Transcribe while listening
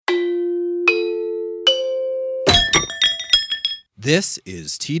This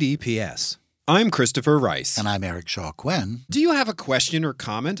is TDPS. I'm Christopher Rice. And I'm Eric Shaw Quinn. Do you have a question or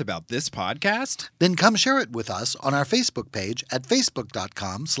comment about this podcast? Then come share it with us on our Facebook page at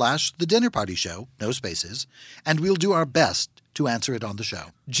facebook.com/The Dinner Party Show, no spaces, and we'll do our best to answer it on the show.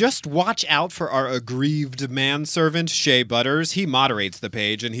 Just watch out for our aggrieved manservant, Shea Butters. He moderates the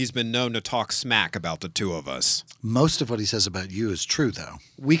page, and he's been known to talk smack about the two of us. Most of what he says about you is true, though.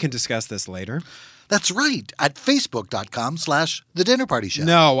 We can discuss this later. That's right, at facebook.com/The Dinner Party Show.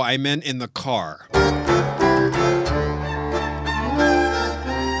 No, I meant in the car.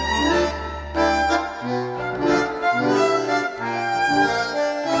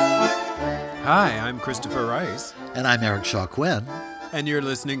 Hi, I'm Christopher Rice. And I'm Eric Shaw Quinn. And you're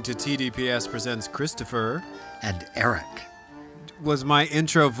listening to TDPS Presents Christopher. And Eric. Was my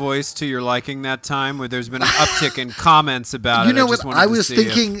intro voice to your liking that time, where there's been an uptick in comments about it? You know what? I was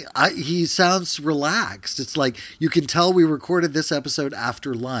thinking he sounds relaxed. It's like you can tell we recorded this episode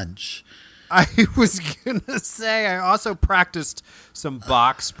after lunch. I was going to say, I also practiced some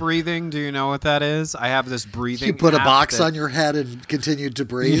box breathing. Do you know what that is? I have this breathing You put a box that on your head and continued to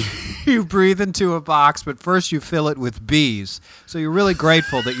breathe? You breathe into a box, but first you fill it with bees. So you're really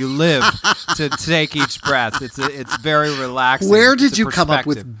grateful that you live to take each breath. It's very relaxing. Where did you come up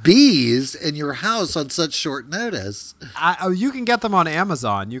with bees in your house on such short notice? You can get them on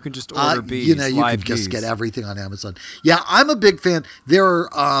Amazon. You can just order bees. You can just get everything on Amazon. Yeah, I'm a big fan.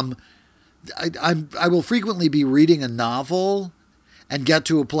 There are... I will frequently be reading a novel and get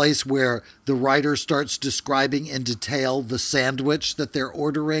to a place where the writer starts describing in detail the sandwich that they're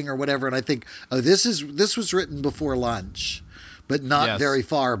ordering or whatever, and I think, oh, this was written before lunch, but not very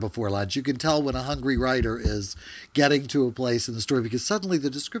far before lunch. You can tell when a hungry writer is getting to a place in the story because suddenly the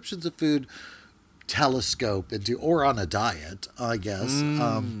descriptions of food telescope into, or on a diet, I guess.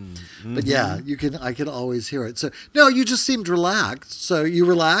 But yeah, I can always hear it. So no, you just seemed relaxed. So you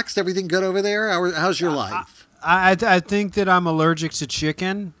relaxed? Everything good over there? How's your life? I think that I'm allergic to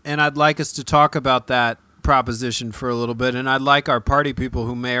chicken, and I'd like us to talk about that proposition for a little bit. And I'd like our party people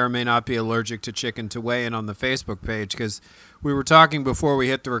who may or may not be allergic to chicken to weigh in on the Facebook page, because we were talking before we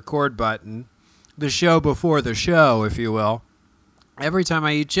hit the record button, the show before the show, if you will. Every time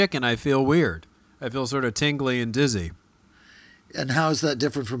I eat chicken, I feel weird. I feel sort of tingly and dizzy. And how is that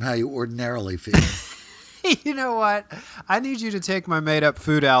different from how you ordinarily feel? You know what? I need you to take my made-up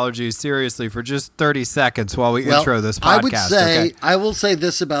food allergies seriously for just 30 seconds while we intro this podcast. I will say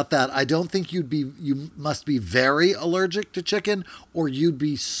this about that. I don't think you must be very allergic to chicken or you'd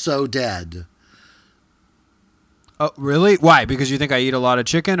be so dead. Oh, really? Why? Because you think I eat a lot of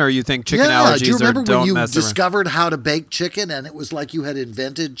chicken, or you think chicken allergies do you remember don't when you mess discovered how to bake chicken and it was like you had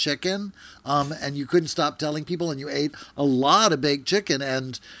invented chicken and you couldn't stop telling people and you ate a lot of baked chicken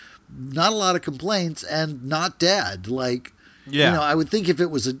and not a lot of complaints and not dead? I would think if it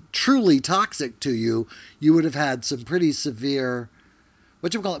was truly toxic to you, you would have had some pretty severe...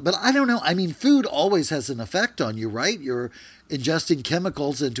 But I don't know. I mean, food always has an effect on you, right? You're ingesting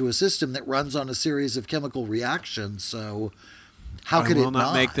chemicals into a system that runs on a series of chemical reactions. So how could it not? I will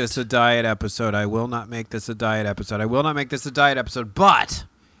not make this a diet episode. But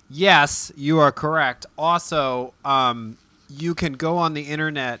yes, you are correct. Also, you can go on the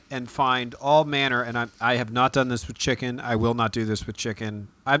internet and find all manner, and I have not done this with chicken. I will not do this with chicken.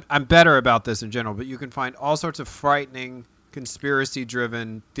 I'm better about this in general, but you can find all sorts of frightening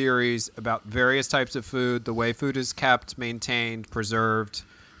conspiracy-driven theories about various types of food, the way food is kept, maintained, preserved,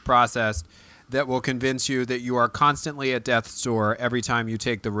 processed, that will convince you that you are constantly at death's door every time you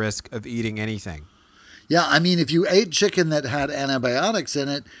take the risk of eating anything. Yeah, I mean, if you ate chicken that had antibiotics in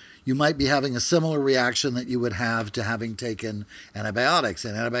it, you might be having a similar reaction that you would have to having taken antibiotics.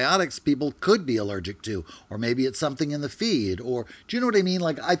 And antibiotics people could be allergic to, or maybe it's something in the feed, or do you know what I mean?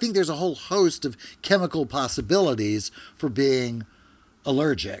 I think there's a whole host of chemical possibilities for being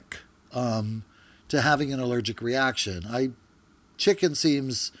allergic, to having an allergic reaction. Chicken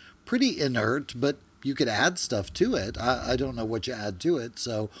seems pretty inert, but you could add stuff to it. I don't know what you add to it.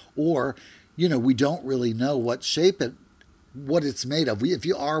 We don't really know what it's made of. If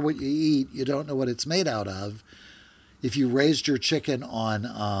you are what you eat, you don't know what it's made out of. If you raised your chicken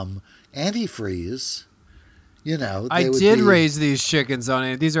on antifreeze, I did raise these chickens on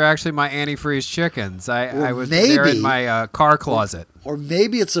it. These are actually my antifreeze chickens. I was there in my car closet. Or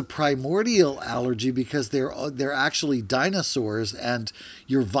maybe it's a primordial allergy because they're actually dinosaurs, and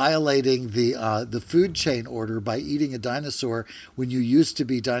you're violating the food chain order by eating a dinosaur when you used to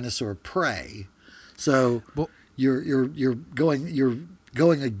be dinosaur prey. So you're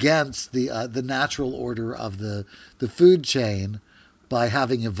going against the natural order of the food chain by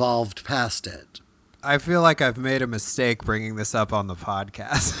having evolved past it. I feel like I've made a mistake bringing this up on the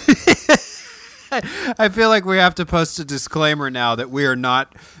podcast. I feel like we have to post a disclaimer now that we are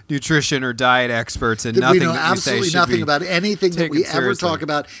not nutrition or diet experts, and nothing we know that we say absolutely should nothing be about anything that we taken ever seriously. talk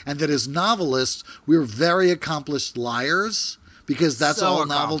about, and that as novelists, we're very accomplished liars. Because that's So all novels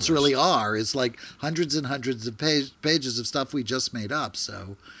accomplished. really are. It's like hundreds and hundreds of pages of stuff we just made up.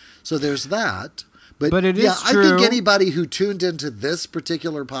 So there's that. But it is I true. think anybody who tuned into this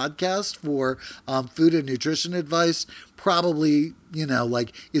particular podcast for food and nutrition advice probably,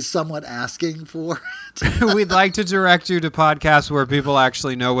 is somewhat asking for it. We'd like to direct you to podcasts where people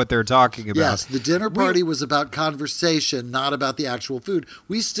actually know what they're talking about. Yes, the dinner party was about conversation, not about the actual food.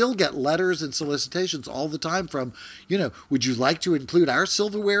 We still get letters and solicitations all the time from, would you like to include our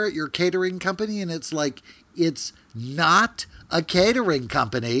silverware at your catering company? And it's like, it's not a catering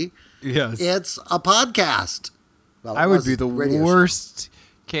company. Yes. It's a podcast. Well, I it would was be a the radio show. worst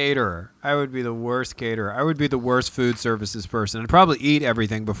caterer. I would be the worst caterer. I would be the worst food services person. I'd probably eat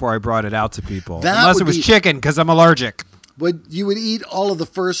everything before I brought it out to people. That Unless would it was be- chicken, because I'm allergic. You would eat all of the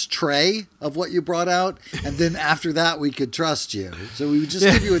first tray of what you brought out, and then after that we could trust you. So we would just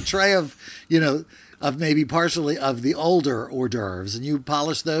give you a tray of, of maybe partially of the older hors d'oeuvres, and you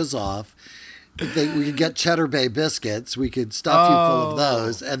polish those off. We could get Cheddar Bay biscuits. We could stuff you full of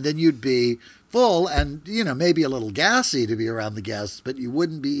those, and then you'd be full and, maybe a little gassy to be around the guests, but you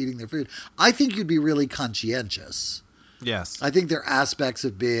wouldn't be eating their food. I think you'd be really conscientious. Yes. I think there are aspects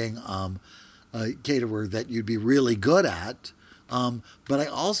of being a caterer that you'd be really good at, but I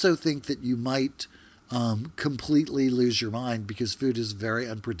also think that you might completely lose your mind because food is very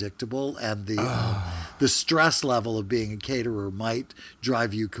unpredictable, and the stress level of being a caterer might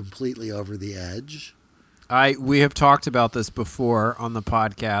drive you completely over the edge. We have talked about this before on the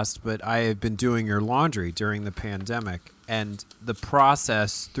podcast, but I have been doing your laundry during the pandemic, and the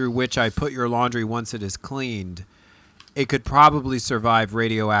process through which I put your laundry once it is cleaned, it could probably survive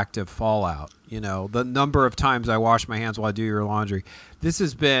radioactive fallout. The number of times I wash my hands while I do your laundry. This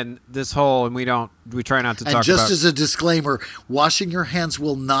has been this whole, and we try not to talk And just about. as a disclaimer, washing your hands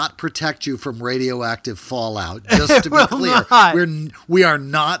will not protect you from radioactive fallout. Just to be will clear, not. we are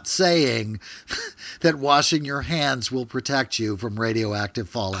not saying that washing your hands will protect you from radioactive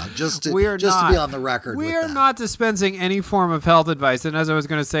fallout. Just to be on the record. We with are that. not dispensing any form of health advice. And as I was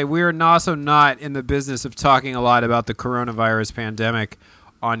going to say, we are also not in the business of talking a lot about the coronavirus pandemic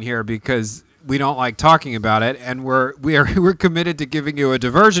on here because we don't like talking about it, and we're committed to giving you a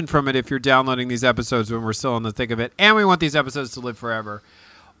diversion from it if you're downloading these episodes when we're still in the thick of it, and we want these episodes to live forever.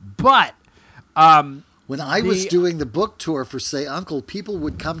 But when I was doing the book tour for Say Uncle, people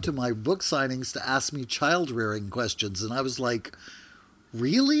would come to my book signings to ask me child rearing questions, and I was like,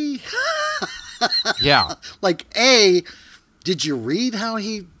 really? yeah, Like, did you read how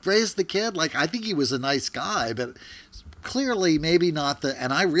he raised the kid? Like, I think he was a nice guy, but clearly maybe not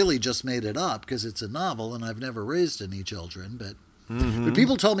and I really just made it up because it's a novel and I've never raised any children, but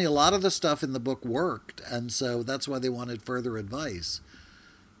people told me a lot of the stuff in the book worked, and so that's why they wanted further advice.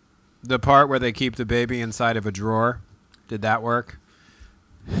 the part where they keep the baby inside of a drawer, did that work?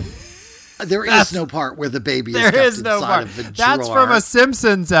 There is no part where the baby is kept inside of the drawer. That's from a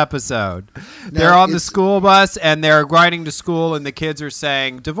Simpsons episode. They're on the school bus and they're riding to school, and the kids are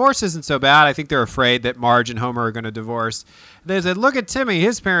saying, divorce isn't so bad. I think they're afraid that Marge and Homer are going to divorce. They said, look at Timmy.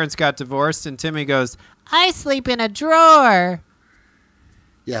 His parents got divorced. And Timmy goes, I sleep in a drawer.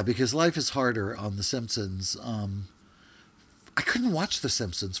 Yeah, because life is harder on The Simpsons. I couldn't watch The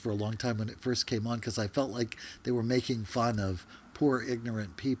Simpsons for a long time when it first came on because I felt like they were making fun of poor,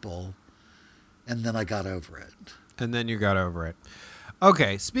 ignorant people. And then I got over it. And then you got over it.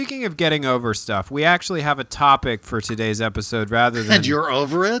 Okay, speaking of getting over stuff, we actually have a topic for today's episode rather than... And you're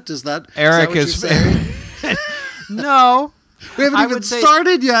over it? Is that Eric is that what you're saying? No. We haven't I even would say-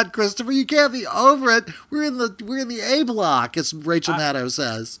 started yet, Christopher. You can't be over it. We're in the A block, as Rachel Maddow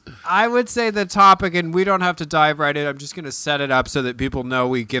says. I would say the topic, and we don't have to dive right in. I'm just going to set it up so that people know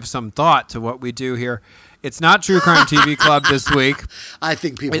we give some thought to what we do here. It's not True Crime TV Club this week. I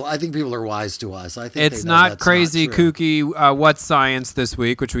think people are wise to us. I think It's they know not that's crazy, not true. kooky, What's Science this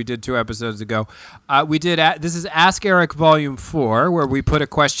week, which we did 2 episodes ago. This is Ask Eric Volume 4, where we put a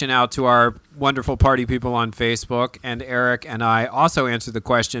question out to our wonderful party people on Facebook, and Eric and I also answer the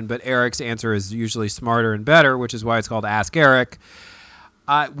question, but Eric's answer is usually smarter and better, which is why it's called Ask Eric.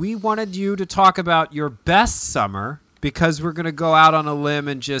 We wanted you to talk about your best summer because we're going to go out on a limb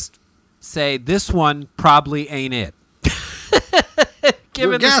and just say this one probably ain't it.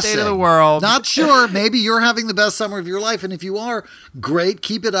 Given the state of the world. Not sure. Maybe you're having the best summer of your life. And if you are, great.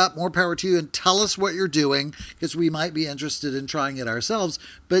 Keep it up. More power to you. And tell us what you're doing because we might be interested in trying it ourselves.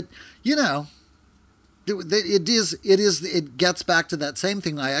 But, It gets back to that same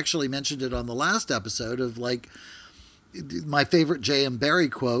thing. I actually mentioned it on the last episode of like my favorite J.M. Barrie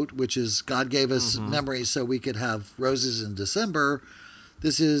quote, which is God gave us memories so we could have roses in December.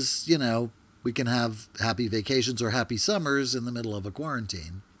 This is, we can have happy vacations or happy summers in the middle of a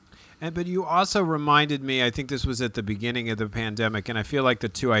quarantine. But you also reminded me, I think this was at the beginning of the pandemic, and I feel like the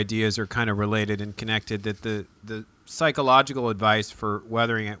two ideas are kind of related and connected, that the psychological advice for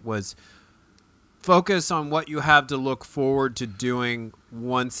weathering it was focus on what you have to look forward to doing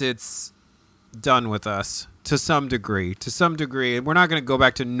once it's done with us to some degree. And we're not going to go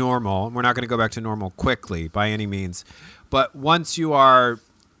back to normal. We're not going to go back to normal quickly by any means. But once you are...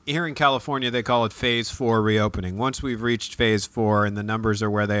 Here in California, they call it phase 4 reopening. Once we've reached phase 4 and the numbers are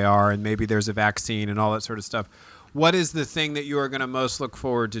where they are and maybe there's a vaccine and all that sort of stuff, what is the thing that you are going to most look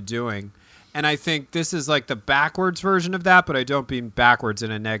forward to doing? And I think this is like the backwards version of that, but I don't mean backwards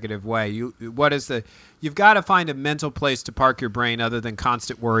in a negative way. You've got to find a mental place to park your brain other than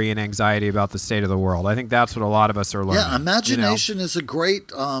constant worry and anxiety about the state of the world. I think that's what a lot of us are learning. Yeah, imagination is a great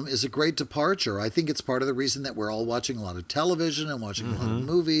departure. I think it's part of the reason that we're all watching a lot of television and watching a lot of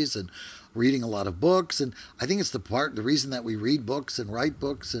movies and reading a lot of books. And I think it's the reason that we read books and write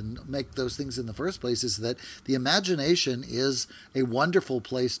books and make those things in the first place is that the imagination is a wonderful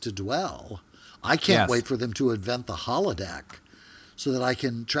place to dwell. I can't wait for them to invent the holodeck so that I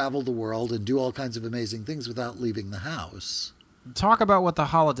can travel the world and do all kinds of amazing things without leaving the house. Talk about what the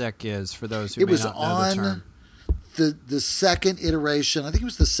holodeck is for those who may not know the term. The second iteration, I think it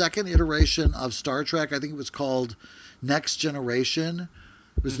was the second iteration of Star Trek. I think it was called Next Generation.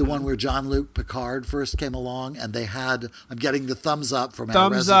 It was the one where Jean-Luc Picard first came along, and they had, I'm getting the thumbs up from our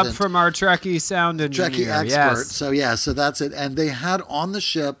resident. Thumbs up from our Trekkie sound engineer. Trekkie expert. Yes. So that's it. And they had on the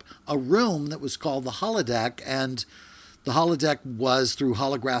ship a room that was called the holodeck, and the holodeck was, through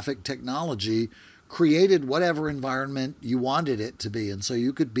holographic technology, created whatever environment you wanted it to be. And so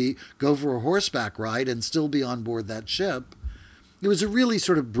you could go for a horseback ride and still be on board that ship. It was a really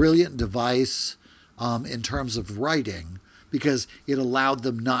sort of brilliant device in terms of writing, because it allowed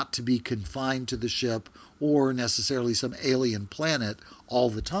them not to be confined to the ship or necessarily some alien planet all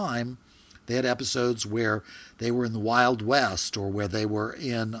the time. They had episodes where they were in the Wild West, or where they were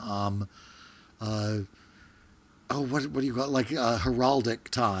in, what do you call it? Like heraldic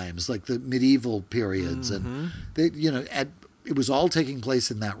times, like the medieval periods. And they, it was all taking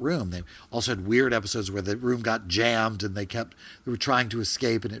place in that room. They also had weird episodes where the room got jammed and they were trying to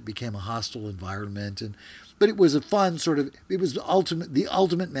escape, and it became a hostile environment. But it was a fun it was the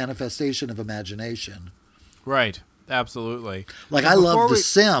ultimate manifestation of imagination. Right. Absolutely. Like, I love The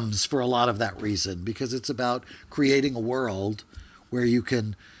Sims for a lot of that reason, because it's about creating a world where you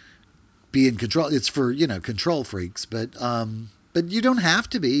can be in control. It's for, control freaks, but you don't have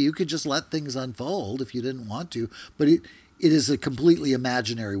to be. You could just let things unfold if you didn't want to. But it is a completely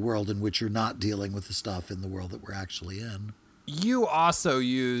imaginary world in which you're not dealing with the stuff in the world that we're actually in. You also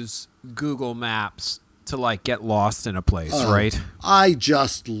use Google Maps to get lost in a place, right? I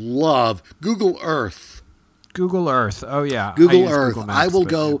just love Google Earth. Google Earth. Oh yeah. Google Earth. Google Maps, I will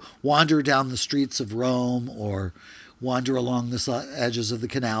go wander down the streets of Rome, or wander along the edges of the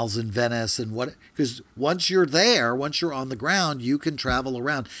canals in Venice, because once you're there, once you're on the ground, you can travel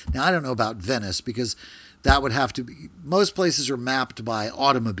around. Now, I don't know about Venice, because that would have to be, most places are mapped by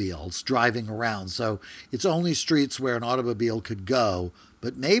automobiles driving around. So it's only streets where an automobile could go.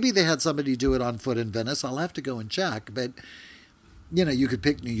 But maybe they had somebody do it on foot in Venice. I'll have to go and check. But, you could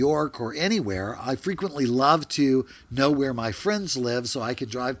pick New York or anywhere. I frequently love to know where my friends live so I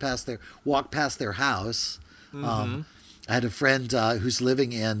could walk past their house. I had a friend who's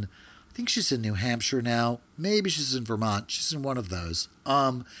living in, I think she's in New Hampshire now. Maybe she's in Vermont. She's in one of those.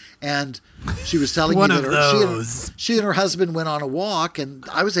 And she was telling me that she and her husband went on a walk, and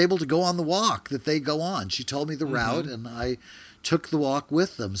I was able to go on the walk that they go on. She told me the route, and I took the walk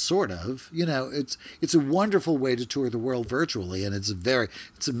with them, sort of. It's a wonderful way to tour the world virtually, and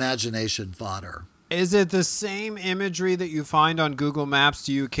it's imagination fodder. Is it the same imagery that you find on Google Maps?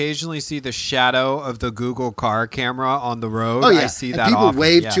 Do you occasionally see the shadow of the Google car camera on the road? Oh, yeah. I see and that people often.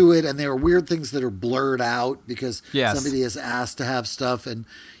 wave to it, and there are weird things that are blurred out because somebody has asked to have stuff. And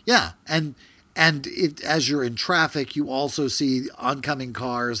as you're in traffic, you also see oncoming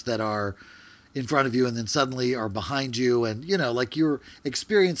cars that are in front of you and then suddenly are behind you. And, like you're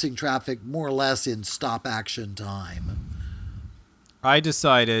experiencing traffic more or less in stop action time. I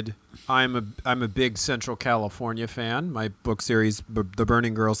decided I'm a big Central California fan. My book series, the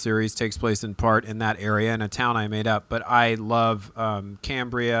Burning Girl series, takes place in part in that area, in a town I made up. But I love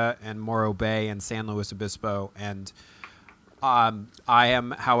Cambria and Morro Bay and San Luis Obispo. And I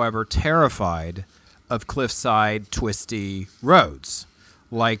am, however, terrified of cliffside, twisty roads,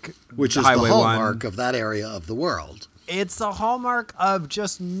 like Which is Highway the 1. hallmark of that area of the world. It's the hallmark of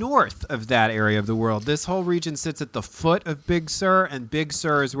just north of that area of the world. This whole region sits at the foot of Big Sur, and Big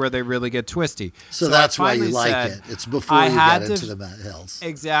Sur is where they really get twisty. So that's I why you finally like said, it. It's before I you had get to- into the hills.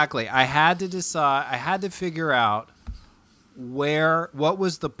 Exactly. I had to decide. I had to figure out what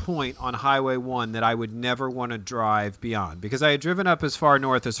was the point on Highway 1 that I would never want to drive beyond, because I had driven up as far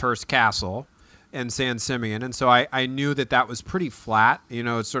north as Hearst Castle and San Simeon, and so I knew that was pretty flat. You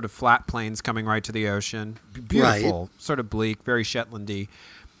know, it's sort of flat plains coming right to the ocean. Beautiful, sort of bleak, very Shetlandy.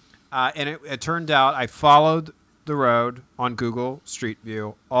 And it turned out I followed the road on Google Street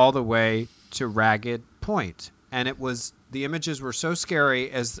View all the way to Ragged Point, and the images were so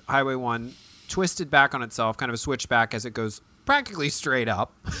scary as Highway 1 twisted back on itself, kind of a switchback as it goes practically straight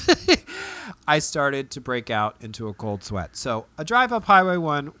up. I started to break out into a cold sweat. So a drive up Highway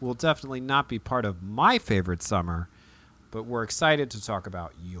 1 will definitely not be part of my favorite summer, but we're excited to talk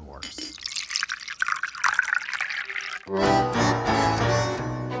about yours.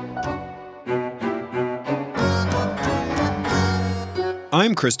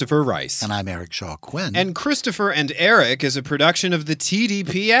 I'm Christopher Rice. And I'm Eric Shaw Quinn. And Christopher and Eric is a production of the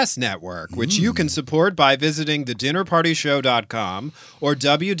TDPS Network, which you can support by visiting thedinnerpartyshow.com or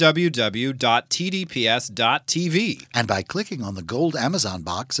www.tdps.tv. And by clicking on the gold Amazon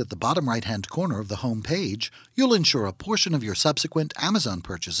box at the bottom right-hand corner of the home page, you'll ensure a portion of your subsequent Amazon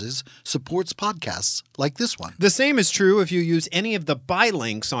purchases supports podcasts like this one. The same is true if you use any of the buy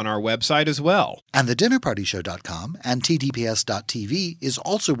links on our website as well. And thedinnerpartyshow.com and tdps.tv is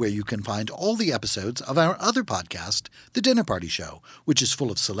also where you can find all the episodes of our other podcast, The Dinner Party Show, which is full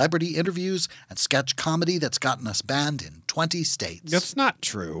of celebrity interviews and sketch comedy that's gotten us banned in 20 states. That's not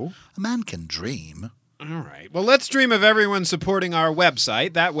true. A man can dream. All right. Well, let's dream of everyone supporting our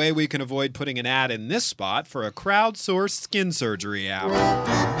website. That way we can avoid putting an ad in this spot for a crowdsourced skin surgery app.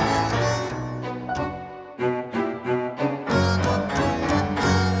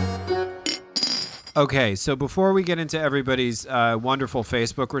 Okay, so before we get into everybody's wonderful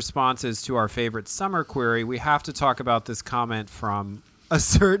Facebook responses to our favorite summer query, we have to talk about this comment from a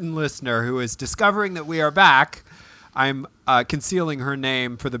certain listener who is discovering that we are back. I'm concealing her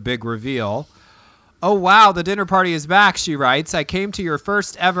name for the big reveal. Oh, wow, the dinner party is back, she writes. I came to your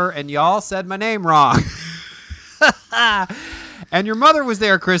first ever, and y'all said my name wrong. And your mother was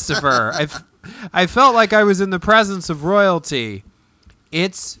there, Christopher. I felt like I was in the presence of royalty.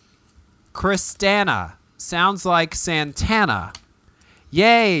 It's Christana. Sounds like Santana.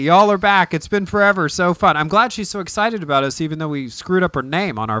 Yay, y'all are back. It's been forever. So fun. I'm glad she's so excited about us, even though we screwed up her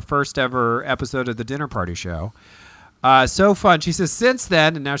name on our first ever episode of the Dinner Party Show. So fun. She says, since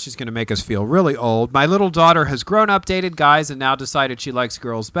then, and now she's going to make us feel really old, my little daughter has grown up, dated guys, and now decided she likes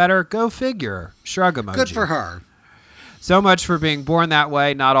girls better. Go figure. Shrug emoji. Good for her. So much for being born that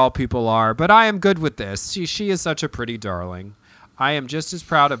way. Not all people are, but I am good with this. She is such a pretty darling. I am just as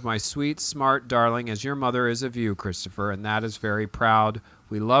proud of my sweet, smart darling as your mother is of you, Christopher, and that is very proud.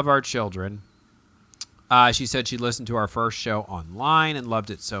 We love our children. She said she listened to our first show online and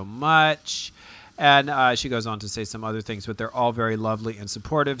loved it so much. And she goes on to say some other things, but they're all very lovely and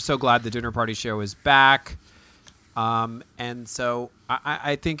supportive. So glad the Dinner Party Show is back. And so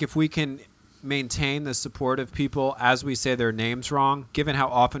I think if we can maintain the support of people as we say their names wrong, given how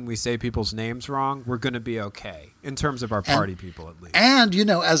often we say people's names wrong, we're going to be okay in terms of our party people, at least. And, you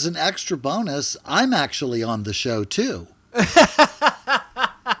know, as an extra bonus, I'm actually on the show, too.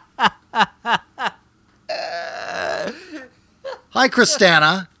 Hi,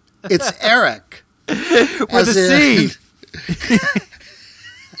 Christana. It's Eric. With a C.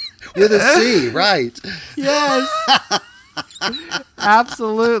 With a C, right. Yes.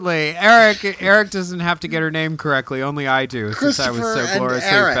 Absolutely. Eric doesn't have to get her name correctly. Only I do, since I was so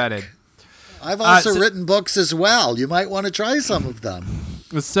gloriously feted. I've also written books as well. You might want to try some of them.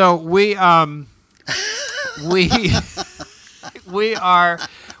 So we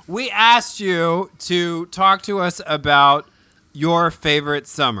asked you to talk to us about your favorite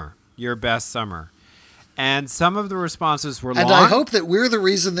summer, your best summer. And some of the responses were long. And I hope that we're the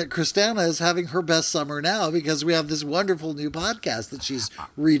reason that Christana is having her best summer now, because we have this wonderful new podcast that she's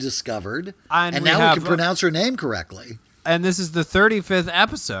rediscovered. And now we can pronounce her name correctly. And this is the 35th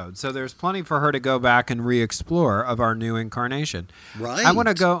episode, so there's plenty for her to go back and re-explore of our new incarnation. Right. I want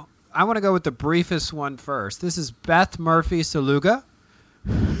to go with the briefest one first. This is Beth Murphy Saluga.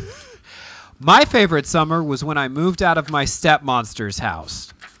 My favorite summer was when I moved out of my stepmonster's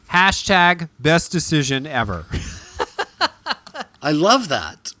house. # best decision ever. I love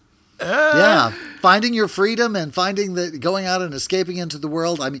that. Yeah, finding your freedom and finding the going out and escaping into the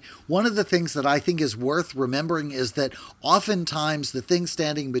world. I mean, one of the things that I think is worth remembering is that oftentimes the thing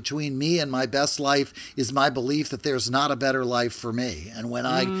standing between me and my best life is my belief that there's not a better life for me. And when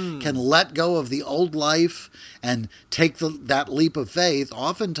I can let go of the old life and take that leap of faith,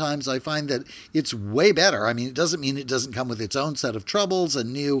 oftentimes I find that it's way better. I mean, it doesn't mean it doesn't come with its own set of troubles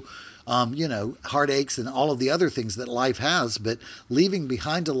and new heartaches and all of the other things that life has, but leaving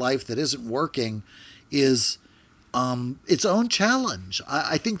behind a life that isn't working is its own challenge.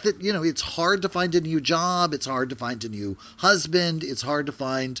 I think that, it's hard to find a new job. It's hard to find a new husband. It's hard to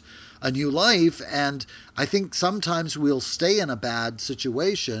find a new life. And I think sometimes we'll stay in a bad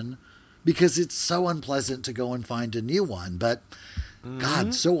situation because it's so unpleasant to go and find a new one. But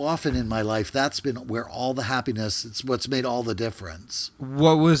God, so often in my life, that's been where all the happiness, it's what's made all the difference.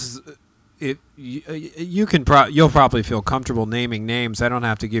 What was it? You'll probably feel comfortable naming names. I don't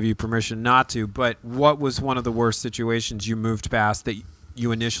have to give you permission not to, but what was one of the worst situations you moved past that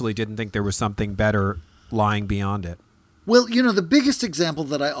you initially didn't think there was something better lying beyond it? Well, the biggest example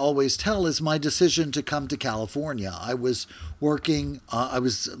that I always tell is my decision to come to California. I was working,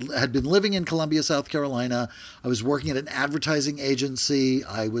 had been living in Columbia, South Carolina. I was working at an advertising agency.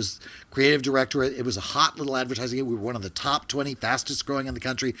 I was creative director. It was a hot little advertising. We were one of the top 20 fastest growing in the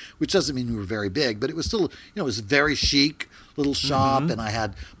country, which doesn't mean we were very big, but it was still, it was very chic little shop. And I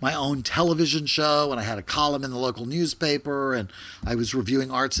had my own television show, and I had a column in the local newspaper, and I was reviewing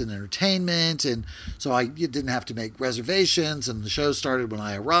arts and entertainment. And so I didn't have to make reservations, and the show started when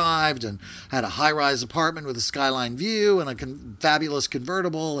I arrived, and I had a high-rise apartment with a skyline view and a fabulous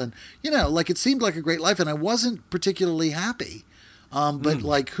convertible. And, it seemed like a great life, and I wasn't particularly happy.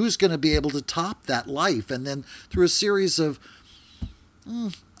 But who's going to be able to top that life? And then through a series of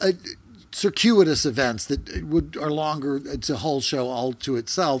circuitous events that are longer, it's a whole show all to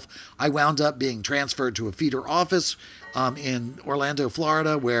itself, I wound up being transferred to a feeder office in Orlando,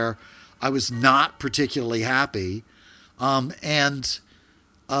 Florida, where I was not particularly happy, and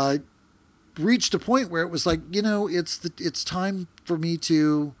reached a point where it was like, it's time for me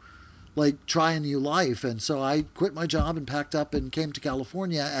to try a new life. And so I quit my job and packed up and came to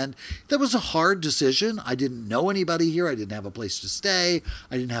California. And that was a hard decision. I didn't know anybody here. I didn't have a place to stay.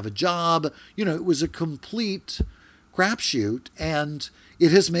 I didn't have a job. It was a complete crapshoot. And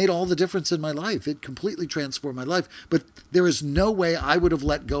it has made all the difference in my life. It completely transformed my life. But there is no way I would have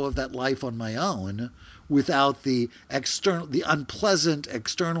let go of that life on my own without the unpleasant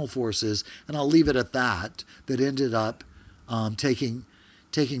external forces. And I'll leave it at that ended up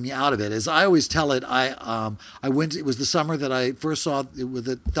taking me out of it. As I always tell it, I went. It was the summer that I first saw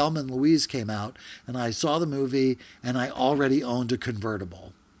that Thelma and Louise came out, and I saw the movie, and I already owned a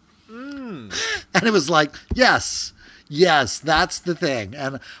convertible, and it was like, yes, that's the thing.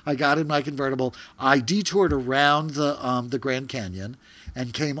 And I got in my convertible. I detoured around the Grand Canyon,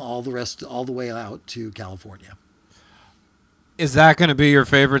 and came all the way out to California. Is that going to be your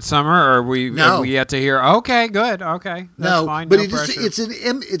favorite summer, or are we yet to hear? Okay, good. Okay, that's fine. But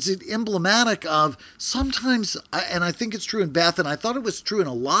it's emblematic of sometimes, and I think it's true in Beth, and I thought it was true in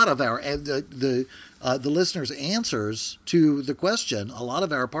a lot of our the listeners' answers to the question. A lot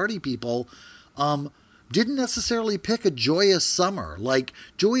of our party people didn't necessarily pick a joyous summer. Like,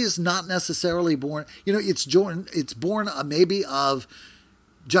 joy is not necessarily born. It's born maybe of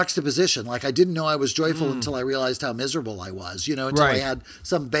juxtaposition. Like, I didn't know I was joyful until I realized how miserable I was, until I had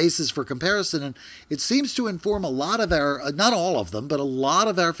some basis for comparison. And it seems to inform a lot of our, not all of them, but a lot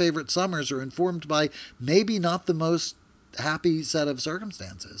of our favorite summers are informed by maybe not the most happy set of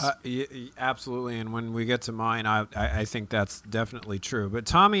circumstances. Absolutely. And when we get to mine, I think that's definitely true. But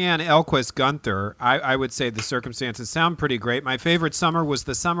Tommy Ann Elquist Gunther, I would say the circumstances sound pretty great. My favorite summer was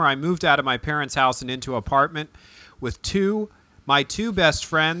the summer I moved out of my parents' house and into an apartment with my two best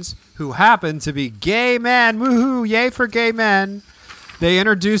friends who happen to be gay men. Woohoo! Yay for gay men. They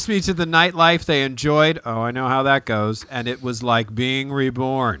introduced me to the nightlife they enjoyed. Oh, I know how that goes. And it was like being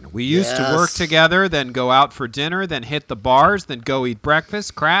reborn. We used to work together, then go out for dinner, then hit the bars, then go eat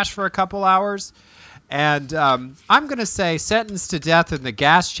breakfast, crash for a couple hours. And I'm going to say Sentenced to Death in the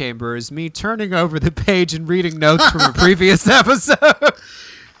Gas Chamber is me turning over the page and reading notes from a previous episode.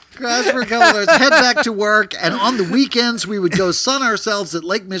 Crash for a couple hours, head back to work, and on the weekends we would go sun ourselves at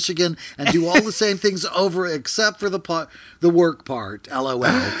Lake Michigan and do all the same things over except for the work part, LOL.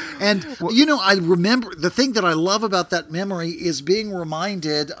 And, I remember, the thing that I love about that memory is being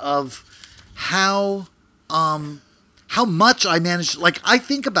reminded of how much I managed. Like, I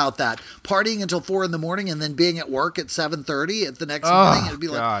think about that, partying until 4 a.m. and then being at work at 7:30 at the next morning. It'd be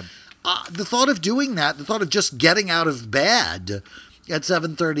like, the thought of doing that, the thought of just getting out of bed at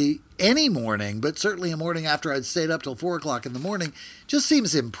 7:30 any morning, but certainly a morning after I'd stayed up till 4 o'clock in the morning, just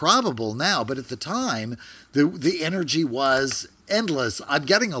seems improbable now. But at the time, the energy was endless. I'm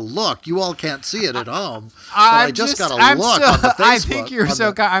getting a look. You all can't see it at home. I just got a look on the Facebook. I think you're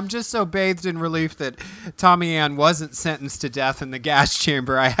I'm just so bathed in relief that Tommy Ann wasn't sentenced to death in the gas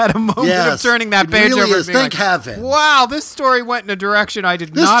chamber. I had a moment of turning that page really over is. and being Thank heaven. Wow, this story went in a direction I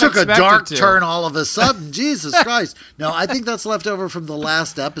did not expect it to. This took a dark turn all of a sudden. Jesus Christ. No, I think that's left over from the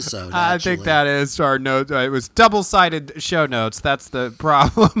last episode, I think that is our note. It was double-sided show notes. That's the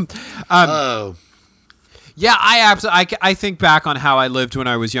problem. Yeah, I think back on how I lived when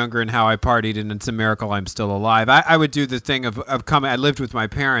I was younger and how I partied, and it's a miracle I'm still alive. I would do the thing of coming. I lived with my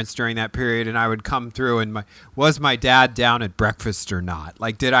parents during that period, and I would come through, and was my dad down at breakfast or not?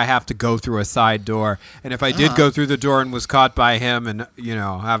 Like, did I have to go through a side door? And if I did go through the door and was caught by him, and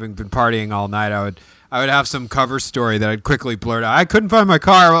having been partying all night, I would have some cover story that I'd quickly blurt out. I couldn't find my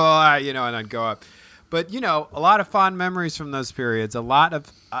car, and I'd go up. But, a lot of fond memories from those periods. A lot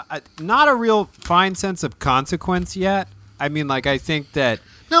of, not a real fine sense of consequence yet. I mean, I think that...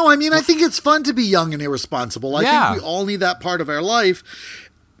 No, I think it's fun to be young and irresponsible. I think we all need that part of our life.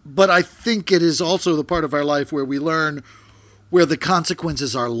 But I think it is also the part of our life where we learn where the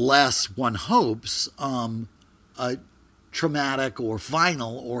consequences are less, one hopes, traumatic or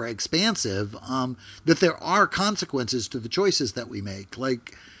final or expansive, that there are consequences to the choices that we make.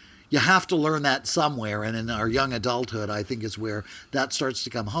 You have to learn that somewhere, and in our young adulthood, I think is where that starts to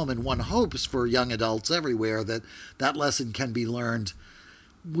come home. And one hopes for young adults everywhere that lesson can be learned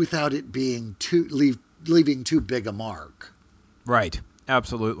without it being leaving too big a mark. Right,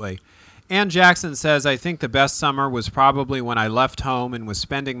 absolutely. Ann Jackson says, I think the best summer was probably when I left home and was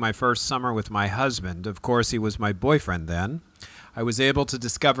spending my first summer with my husband. Of course, he was my boyfriend then. I was able to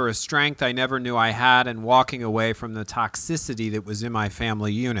discover a strength I never knew I had and walking away from the toxicity that was in my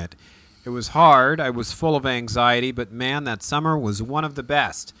family unit. It was hard. I was full of anxiety, but man, that summer was one of the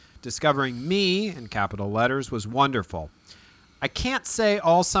best. Discovering me, in capital letters, was wonderful. I can't say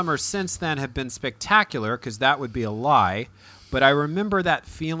all summers since then have been spectacular, because that would be a lie, but I remember that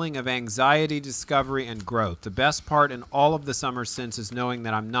feeling of anxiety, discovery, and growth. The best part in all of the summers since is knowing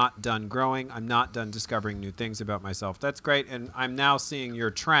that I'm not done growing. I'm not done discovering new things about myself. That's great, and I'm now seeing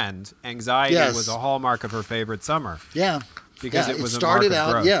your trend. Anxiety was a hallmark of her favorite summer. Yeah. Because it was started a mark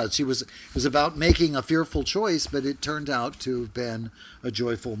of out, growth. it was about making a fearful choice, but it turned out to have been a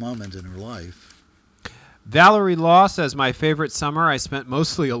joyful moment in her life. Valerie Law says, my favorite summer I spent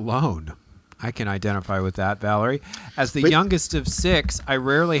mostly alone. I can identify with that, Valerie. As the youngest of 6, I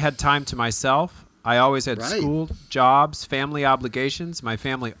rarely had time to myself. I always had school, jobs, family obligations. My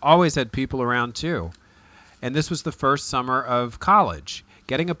family always had people around, too. And this was the first summer of college.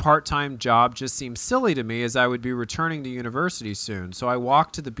 Getting a part-time job just seemed silly to me as I would be returning to university soon. So I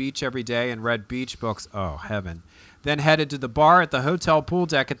walked to the beach every day and read beach books. Oh, heaven. Then headed to the bar at the hotel pool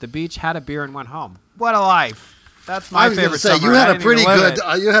deck at the beach, had a beer, and went home. What a life. That's my favorite summer. You had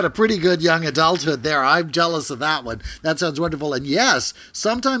a pretty good young adulthood there. I'm jealous of that one. That sounds wonderful. And yes,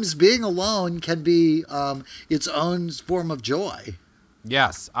 sometimes being alone can be its own form of joy.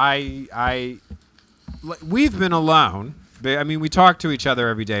 Yes, we've been alone. I mean, we talk to each other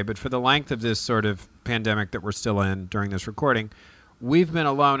every day, but for the length of this sort of pandemic that we're still in during this recording, we've been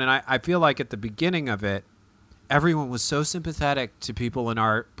alone. And I feel like at the beginning of it, everyone was so sympathetic to people in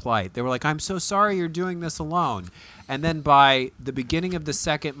our plight. They were like, I'm so sorry you're doing this alone. And then by the beginning of the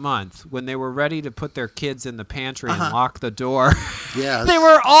second month, when they were ready to put their kids in the pantry and lock the door, they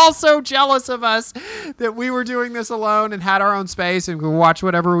were all so jealous of us that we were doing this alone and had our own space and could watch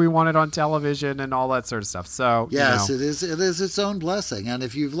whatever we wanted on television and all that sort of stuff. So yes, it is its own blessing. And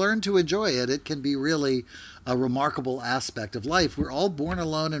if you've learned to enjoy it, it can be really a remarkable aspect of life. We're all born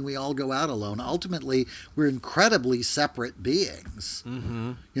alone and we all go out alone. Ultimately, we're incredibly separate beings.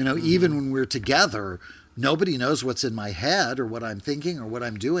 Mm-hmm. Even when we're together, nobody knows what's in my head or what I'm thinking or what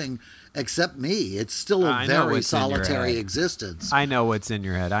I'm doing except me. It's still a very solitary existence. I know what's in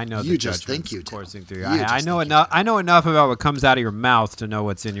your head. I know you just think you do. Coursing through I know enough. I know enough about what comes out of your mouth to know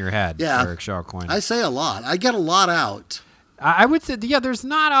what's in your head. Yeah, Eric Schalquin. I say a lot. I get a lot out. I would say, there's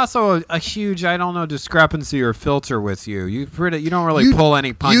not also a huge, discrepancy or filter with you. You don't really pull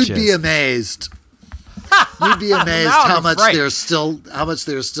any punches. You'd be amazed. You'd be amazed how much there's still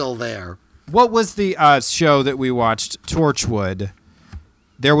there. What was the show that we watched, Torchwood?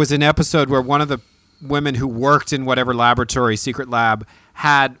 There was an episode where one of the women who worked in whatever laboratory, secret lab,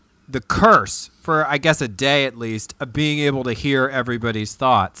 had the curse for, I guess, a day at least, of being able to hear everybody's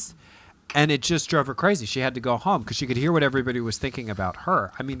thoughts. And it just drove her crazy. She had to go home because she could hear what everybody was thinking about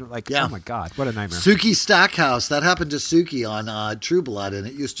her. I mean, like, Yeah. oh my God, what a nightmare. Suki Stackhouse, that happened to Suki on True Blood, and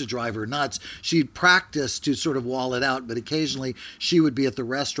it used to drive her nuts. She'd practiced to sort of wall it out, but occasionally she would be at the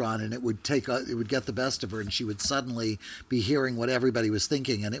restaurant and it would get the best of her, and she would suddenly be hearing what everybody was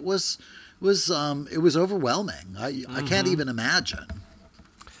thinking, and it was overwhelming. I can't even imagine.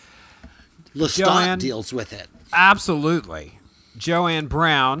 Lestat Joanne, deals with it. Absolutely. Joanne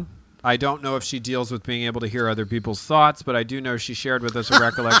Brown. I don't know if she deals with being able to hear other people's thoughts, but I do know she shared with us a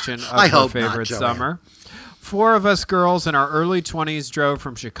recollection of I her hope not, favorite Joanne. summer. 4 of us girls in our early 20s drove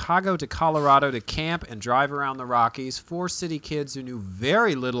from Chicago to Colorado to camp and drive around the Rockies. 4 city kids who knew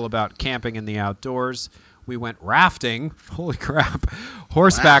very little about camping in the outdoors. We went rafting, holy crap,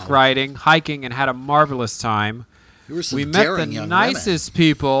 horseback Wow. riding, hiking, and had a marvelous time. You were some We met the daring young nicest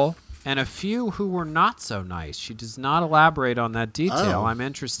people and a few who were not so nice. She does not elaborate on that detail. Oh, I'm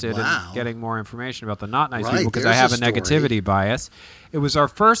interested wow. in getting more information about the not nice Right, people because I there's have a a story. negativity bias. It was our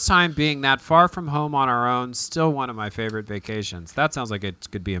first time being that far from home on our own. Still one of my favorite vacations. That sounds like it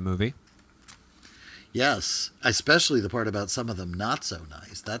could be a movie. Yes, especially the part about some of them not so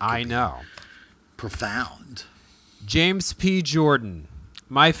nice. That could I be know. profound. James P. Jordan.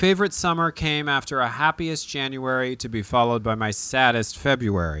 My favorite summer came after a happiest January to be followed by my saddest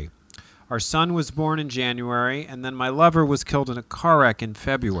February. Our son was born in January, and then my lover was killed in a car wreck in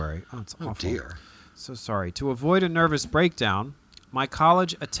February. Oh, it's awful. Oh dear. So sorry. To avoid a nervous breakdown, my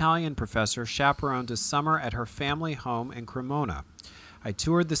college Italian professor chaperoned a summer at her family home in Cremona. I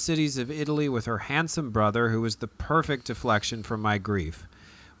toured the cities of Italy with her handsome brother, who was the perfect deflection from my grief.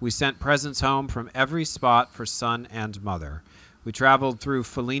 We sent presents home from every spot for son and mother. We traveled through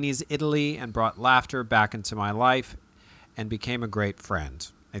Fellini's Italy and brought laughter back into my life and became a great friend.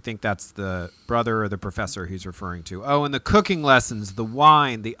 I think that's the brother or the professor he's referring to. Oh, and the cooking lessons, the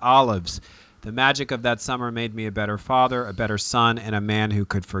wine, the olives. The magic of that summer made me a better father, a better son, and a man who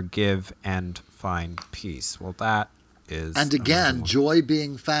could forgive and find peace. Well, that is... And again, joy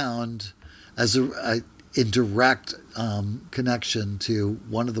being found as a in direct connection to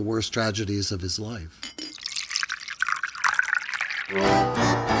one of the worst tragedies of his life.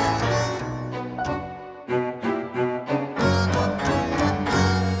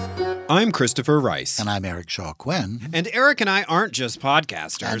 I'm Christopher Rice. And I'm Eric Shaw Quinn. And Eric and I aren't just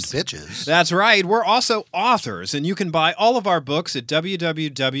podcasters. And bitches. That's right. We're also authors, and you can buy all of our books at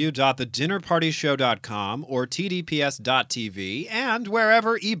www.thedinnerpartyshow.com or tdps.tv and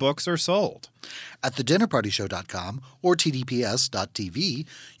wherever ebooks are sold. At thedinnerpartyshow.com or tdps.tv,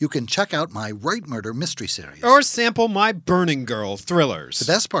 you can check out my Right Murder mystery series. Or sample my Burning Girl thrillers. The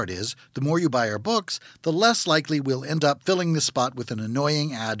best part is, the more you buy our books, the less likely we'll end up filling the spot with an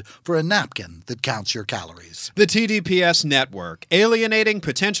annoying ad for a napkin that counts your calories. The TDPS Network, alienating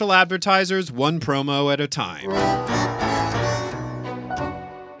potential advertisers one promo at a time.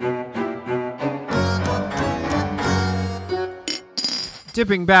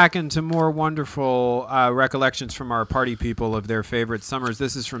 Dipping back into more wonderful recollections from our party people of their favorite summers.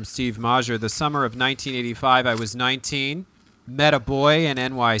 This is from Steve Majer. The summer of 1985, I was 19, met a boy in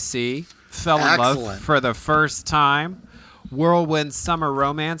NYC, fell in love Excellent. for the first time. Whirlwind summer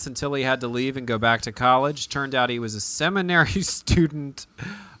romance until he had to leave and go back to college. Turned out he was a seminary student.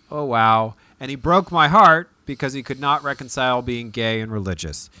 Oh, wow. And he broke my heart because he could not reconcile being gay and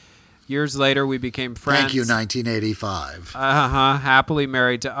religious. Years later, we became friends. Thank you, 1985. Happily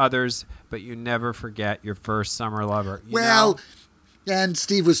married to others, but you never forget your first summer lover. You know? And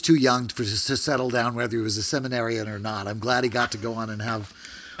Steve was too young to settle down whether he was a seminarian or not. I'm glad he got to go on and have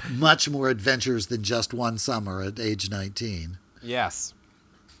much more adventures than just one summer at age 19. Yes.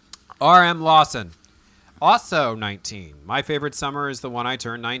 R.M. Lawson, also 19. My favorite summer is the one I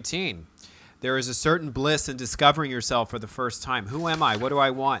turned 19. There is a certain bliss in discovering yourself for the first time. Who am I? What do I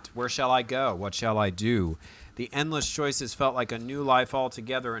want? Where shall I go? What shall I do? The endless choices felt like a new life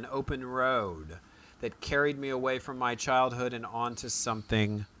altogether, an open road that carried me away from my childhood and onto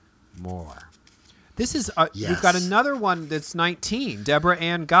something more. This is, We've got another one that's 19. Deborah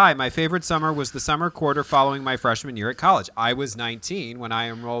Ann Guy. My favorite summer was the summer quarter following my freshman year at college. I was 19 when I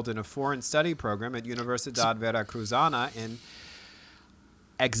enrolled in a foreign study program at Universidad Veracruzana in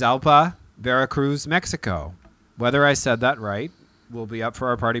Exalpa, Veracruz, Mexico. Whether I said that right will be up for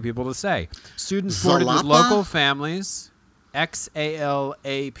our party people to say. Students boarded with Zalapa? local families.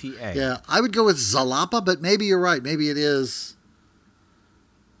 Xalapa. Yeah, I would go with Zalapa, but maybe you're right. Maybe it is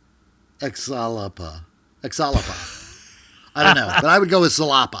Exalapa. I don't know, but I would go with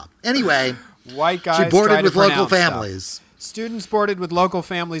Zalapa. Anyway, White guys she boarded try with to local pronounce families. stuff. Students boarded with local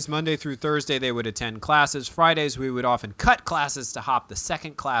families Monday through Thursday. They would attend classes. Fridays, we would often cut classes to hop the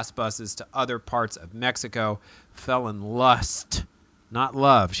second-class buses to other parts of Mexico. Fell in lust, not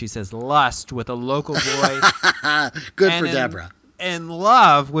love. She says lust with a local boy. Good for Deborah. In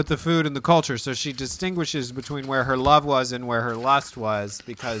love with the food and the culture. So she distinguishes between where her love was and where her lust was,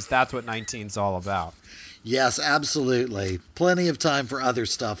 because that's what 19's all about. Yes, absolutely. Plenty of time for other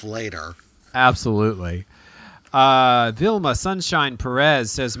stuff later. Absolutely. Vilma Sunshine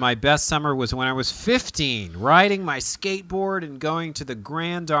Perez says, my best summer was when I was 15, riding my skateboard and going to the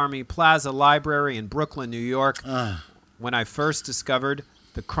Grand Army Plaza Library in Brooklyn, New York, when I first discovered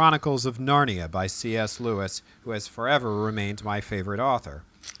The Chronicles of Narnia by C.S. Lewis, who has forever remained my favorite author.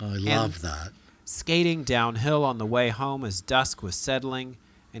 I love that. Skating downhill on the way home as dusk was settling,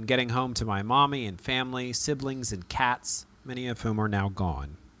 and getting home to my mommy and family, siblings and cats, many of whom are now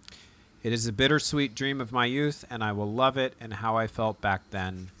gone. It is a bittersweet dream of my youth, and I will love it and how I felt back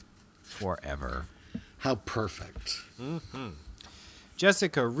then forever. How perfect. Mm-hmm.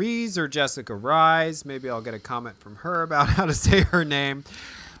 Jessica Rees or Jessica Rise. Maybe I'll get a comment from her about how to say her name.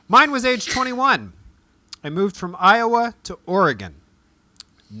 Mine was age 21. I moved from Iowa to Oregon.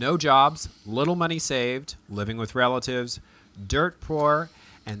 No jobs, little money saved, living with relatives, dirt poor,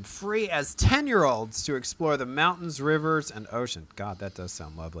 and free as 10-year-olds to explore the mountains, rivers, and ocean. God, that does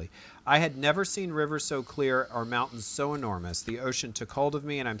sound lovely. I had never seen rivers so clear or mountains so enormous. The ocean took hold of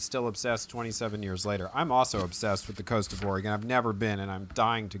me, and I'm still obsessed 27 years later. I'm also obsessed with the coast of Oregon. I've never been, and I'm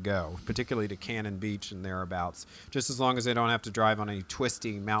dying to go, particularly to Cannon Beach and thereabouts, just as long as I don't have to drive on any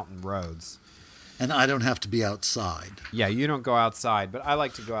twisty mountain roads. And I don't have to be outside. Yeah, you don't go outside, but I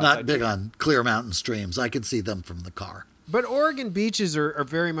like to go outside. Not big on clear mountain streams. I can see them from the car. But Oregon beaches are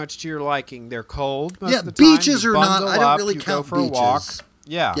very much to your liking. They're cold most Yeah, of the time. beaches You are not. bundle I don't up, really you count go for beaches. a walk.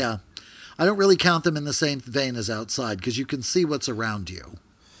 Yeah. Yeah. I don't really count them in the same vein as outside because you can see what's around you.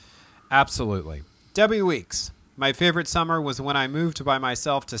 Absolutely. Debbie Weeks. My favorite summer was when I moved by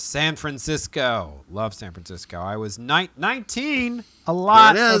myself to San Francisco. Love San Francisco. I was 19. A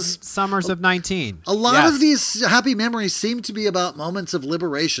lot of summers of 19. A lot of these happy memories seem to be about moments of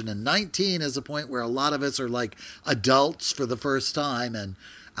liberation. And 19 is a point where a lot of us are like adults for the first time and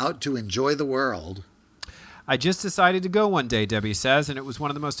out to enjoy the world. I just decided to go one day, Debbie says, and it was one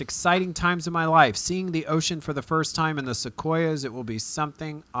of the most exciting times of my life. Seeing the ocean for the first time in the sequoias, it will be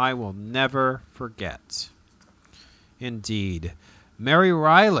something I will never forget. Indeed. Mary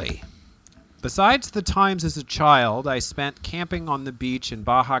Riley. Besides the times as a child I spent camping on the beach in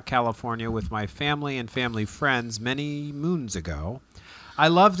Baja California with my family and family friends many moons ago, I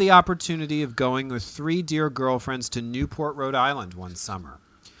loved the opportunity of going with 3 dear girlfriends to Newport, Rhode Island one summer.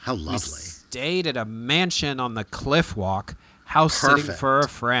 How lovely. We stayed at a mansion on the Cliff Walk, house sitting for a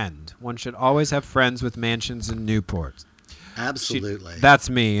friend. One should always have friends with mansions in Newport. Absolutely. That's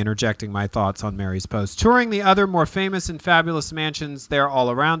me interjecting my thoughts on Mary's post. Touring the other more famous and fabulous mansions there all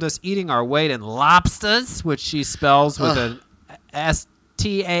around us, eating our weight in lobsters, which she spells with an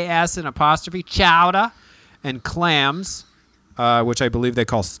S-T-A-S and apostrophe, chowder, and clams, which I believe they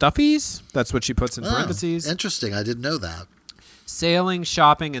call stuffies. That's what she puts in parentheses. Interesting. I didn't know that. Sailing,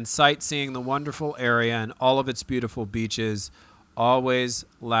 shopping, and sightseeing the wonderful area and all of its beautiful beaches, always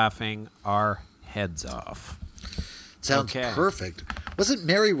laughing our heads off. Sounds perfect. Wasn't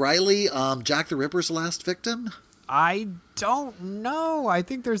Mary Riley Jack the Ripper's last victim? I don't know. I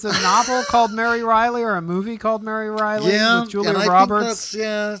think there's a novel called Mary Riley or a movie called Mary Riley with Julia Roberts.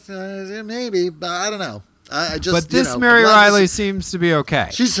 Maybe, but I don't know. But this Mary Riley seems to be okay.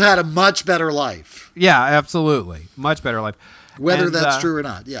 She's had a much better life. Yeah, absolutely. Much better life. Whether that's true or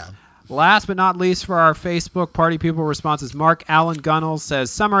not, yeah. Last but not least for our Facebook Party People responses, Mark Allen Gunnell says,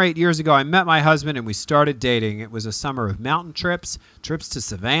 summer 8 years ago, I met my husband and we started dating. It was a summer of mountain trips, trips to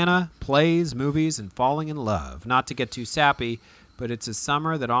Savannah, plays, movies, and falling in love. Not to get too sappy, but it's a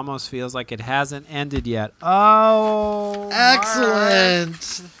summer that almost feels like it hasn't ended yet. Oh,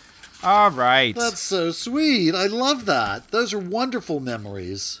 excellent. Mark. All right. That's so sweet. I love that. Those are wonderful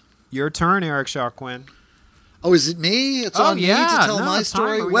memories. Your turn, Eric Shaw Quinn. Oh, is it me? It's on me to tell my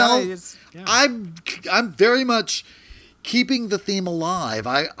story. Well, I'm very much keeping the theme alive.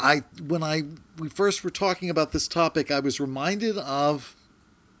 When we first were talking about this topic, I was reminded of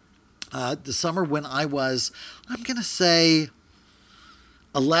the summer when I was, I'm going to say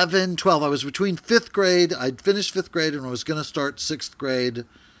 11, 12. I was between 5th grade. I'd finished 5th grade and I was going to start 6th grade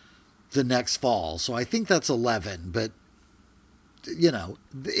the next fall. So I think that's 11, but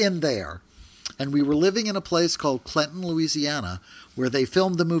in there. And we were living in a place called Clinton, Louisiana, where they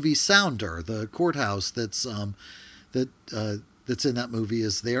filmed the movie Sounder. The courthouse that's in that movie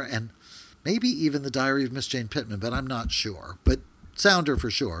is there. And maybe even The Diary of Miss Jane Pittman, but I'm not sure. But Sounder for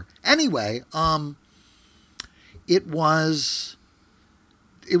sure. Anyway, it was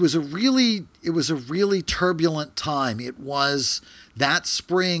a really turbulent time. It was, that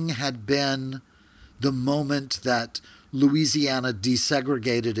spring had been the moment that Louisiana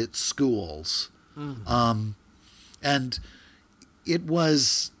desegregated its schools. Mm-hmm. And it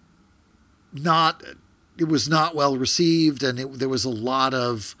was not well received, and there was a lot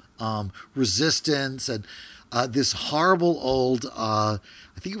of resistance, and this horrible old, I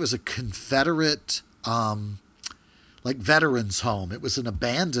think it was a Confederate like veterans home. It was an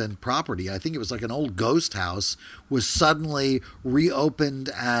abandoned property. I think it was like an old ghost house, was suddenly reopened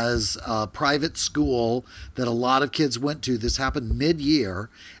as a private school that a lot of kids went to. This happened mid-year,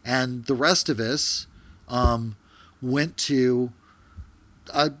 and the rest of us went to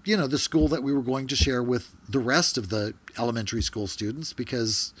the school that we were going to share with the rest of the elementary school students,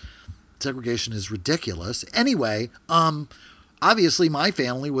 because segregation is ridiculous. Anyway, obviously my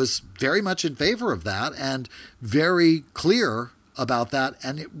family was very much in favor of that and very clear about that,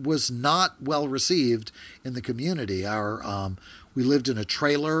 and it was not well received in the community. We lived in a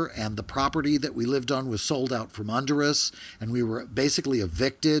trailer, and the property that we lived on was sold out from under us, and we were basically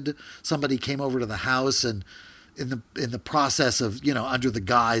evicted. Somebody came over to the house and in the process of, under the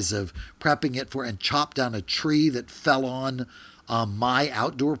guise of prepping it and chopped down a tree that fell on my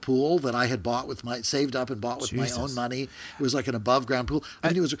outdoor pool that I had saved up and bought with my own money. It was like an above ground pool.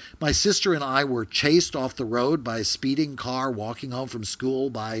 My sister and I were chased off the road by a speeding car walking home from school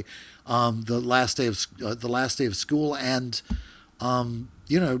by the last day of school, and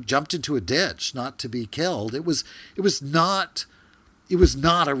jumped into a ditch not to be killed. It was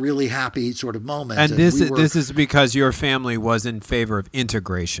not a really happy sort of moment. And this is because your family was in favor of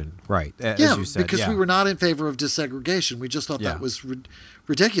integration, right? As you said. Because we were not in favor of desegregation. We just thought that was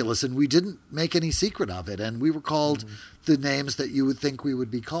ridiculous, and we didn't make any secret of it. And we were called the names that you would think we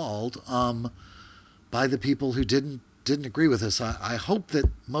would be called by the people who didn't agree with us. I hope that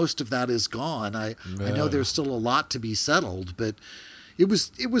most of that is gone. I know there's still a lot to be settled, but it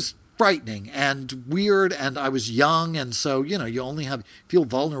was frightening and weird, and I was young, and so you only feel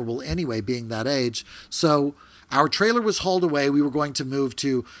vulnerable anyway being that age. So our trailer was hauled away. We were going to move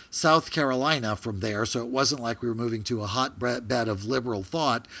to South Carolina from there, so it wasn't like we were moving to a hotbed of liberal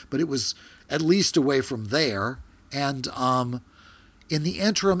thought, but it was at least away from there. And in the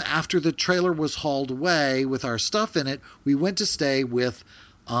interim, after the trailer was hauled away with our stuff in it, we went to stay with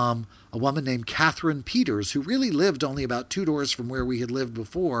a woman named Catherine Peters, who really lived only about 2 doors from where we had lived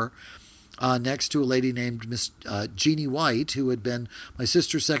before, next to a lady named Miss Jeannie White, who had been my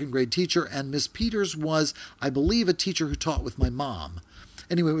sister's second grade teacher. And Miss Peters was, I believe, a teacher who taught with my mom.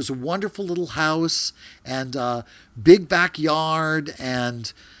 Anyway, it was a wonderful little house and big backyard,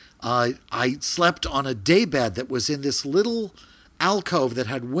 and I slept on a daybed that was in this little alcove that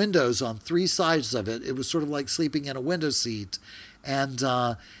had windows on 3 sides of it. It was sort of like sleeping in a window seat. And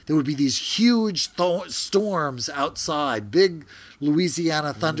there would be these huge storms outside, big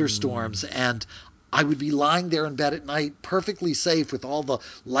Louisiana thunderstorms. And I would be lying there in bed at night, perfectly safe with all the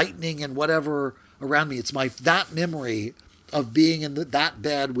lightning and whatever around me. It's that memory of being in that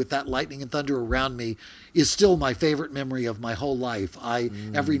bed with that lightning and thunder around me is still my favorite memory of my whole life.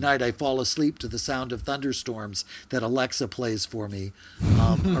 Every night I fall asleep to the sound of thunderstorms that Alexa plays for me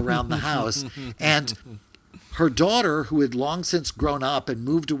around the house. And her daughter, who had long since grown up and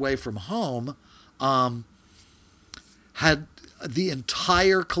moved away from home, had the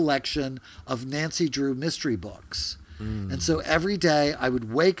entire collection of Nancy Drew mystery books. And so every day I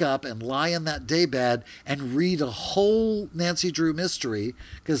would wake up and lie in that daybed and read a whole Nancy Drew mystery,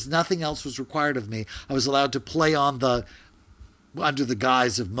 because nothing else was required of me. I was allowed to play under the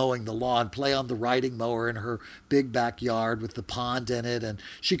guise of mowing the lawn, play on the riding mower in her big backyard with the pond in it, and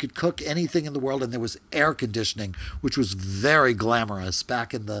she could cook anything in the world, and there was air conditioning, which was very glamorous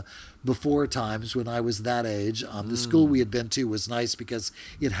back in the before times when I was that age. The school we had been to was nice because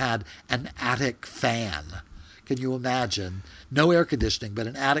it had an attic fan. Can you imagine? No air conditioning, but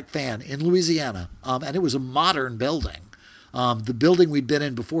an attic fan in Louisiana, and it was a modern building. The building we'd been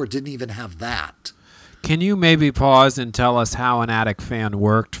in before didn't even have that. Can you maybe pause and tell us how an attic fan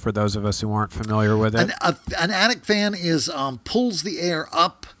worked for those of us who aren't familiar with it? An attic fan pulls the air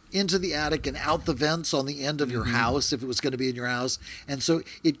up into the attic and out the vents on the end of your house, if it was going to be in your house. And so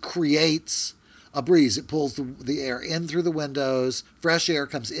it creates a breeze. It pulls the air in through the windows. Fresh air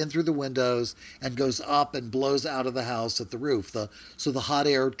comes in through the windows and goes up and blows out of the house at the roof. So the hot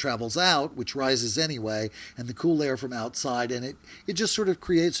air travels out, which rises anyway, and the cool air from outside, and it just sort of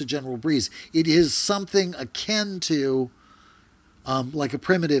creates a general breeze. It is something akin to like a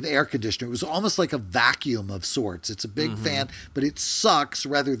primitive air conditioner. It was almost like a vacuum of sorts. It's a big fan, but it sucks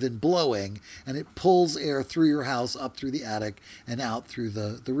rather than blowing, and it pulls air through your house, up through the attic, and out through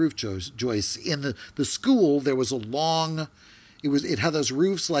the roof joists. In the school, there was a long... It had those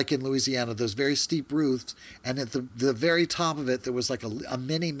roofs like in Louisiana, those very steep roofs, and at the very top of it, there was like a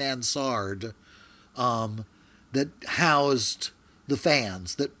mini mansard that housed the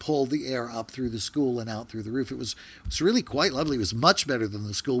fans that pulled the air up through the school and out through the roof. It was really quite lovely. It was much better than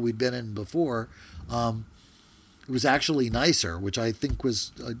the school we'd been in before. It was actually nicer, which I think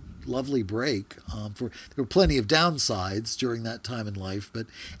was a lovely break. There were plenty of downsides during that time in life, but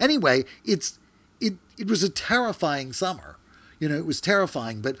anyway, it was a terrifying summer. It was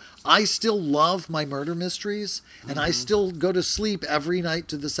terrifying, but I still love my murder mysteries, and I still go to sleep every night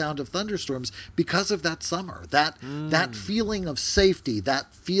to the sound of thunderstorms because of that summer. That feeling of safety,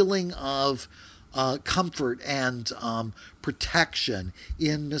 that feeling of comfort and protection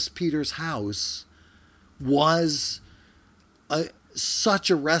in Miss Peters' house was such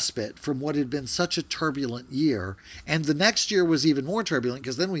a respite from what had been such a turbulent year. And the next year was even more turbulent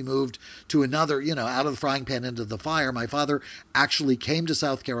because then we moved to another, out of the frying pan into the fire. My father actually came to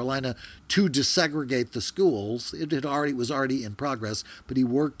South Carolina to desegregate the schools. It was already in progress, but he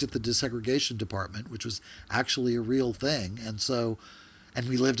worked at the desegregation department, which was actually a real thing. And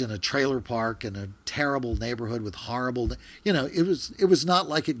we lived in a trailer park in a terrible neighborhood with horrible, it was not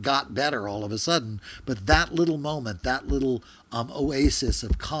like it got better all of a sudden, but that little moment, that little oasis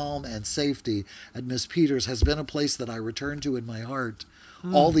of calm and safety at Miss Peters has been a place that I return to in my heart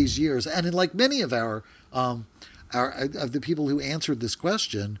all these years. And in like many of of the people who answered this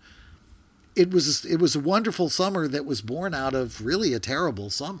question, it was a wonderful summer that was born out of really a terrible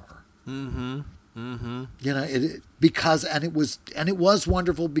summer. Mm-hmm. Mm-hmm. It was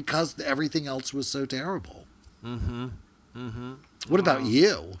wonderful because everything else was so terrible. Mm-hmm. Mm-hmm. What about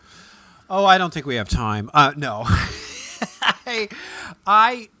you? Oh, I don't think we have time. No. Okay,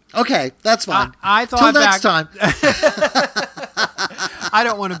 that's fine. I thought till next time. I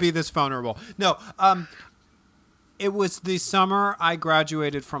don't want to be this vulnerable. No. It was the summer I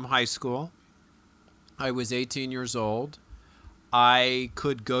graduated from high school. I was 18 years old. I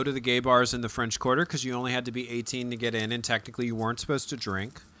could go to the gay bars in the French Quarter because you only had to be 18 to get in, and technically you weren't supposed to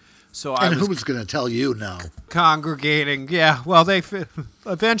drink. So who was going to tell you no? Congregating, yeah. Well,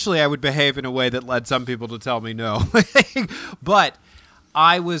 eventually I would behave in a way that led some people to tell me no. But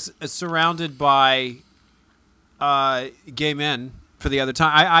I was surrounded by gay men for the other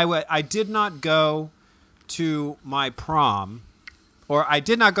time. I did not go to my prom, or I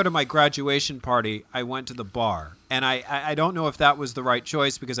did not go to my graduation party. I went to the bar. And I don't know if that was the right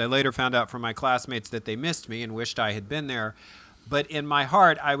choice because I later found out from my classmates that they missed me and wished I had been there. But in my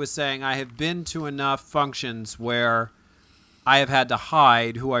heart, I was saying I have been to enough functions where I have had to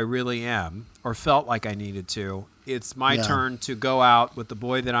hide who I really am or felt like I needed to. It's my turn to go out with the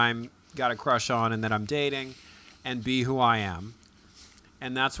boy that I'm got a crush on and that I'm dating and be who I am.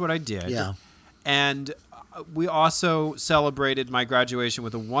 And that's what I did. Yeah. And we also celebrated my graduation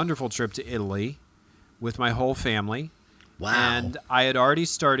with a wonderful trip to Italy with my whole family. Wow. And I had already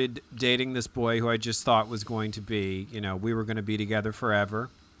started dating this boy who I just thought was going to be, we were going to be together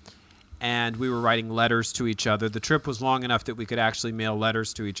forever. And we were writing letters to each other. The trip was long enough that we could actually mail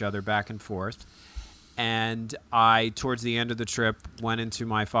letters to each other back and forth. And I, towards the end of the trip, went into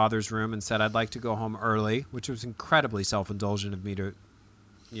my father's room and said I'd like to go home early, which was incredibly self-indulgent of me to,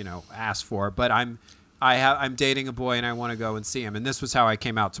 ask for. But I'm dating a boy and I want to go and see him. And this was how I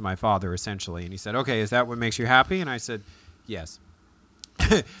came out to my father, essentially. And he said, okay, is that what makes you happy? And I said, yes.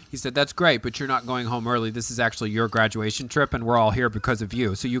 He said, that's great, but you're not going home early. This is actually your graduation trip, and we're all here because of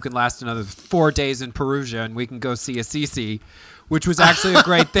you. So you can last another 4 days in Perugia, and we can go see Assisi, which was actually a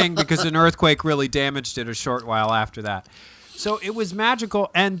great thing because an earthquake really damaged it a short while after that. So it was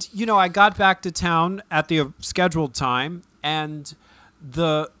magical. And, I got back to town at the scheduled time, and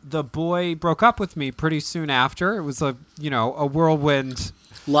the boy broke up with me pretty soon after. It was a whirlwind.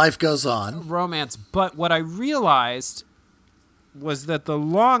 Life goes on. Romance. But what I realized was that the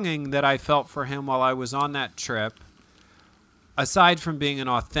longing that I felt for him while I was on that trip, aside from being an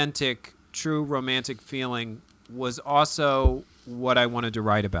authentic, true romantic feeling, was also what I wanted to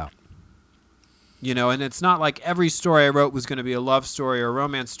write about. And it's not like every story I wrote was going to be a love story or a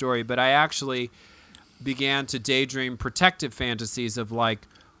romance story, but I actually began to daydream protective fantasies of like,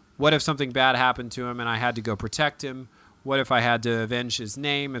 what if something bad happened to him and I had to go protect him? What if I had to avenge his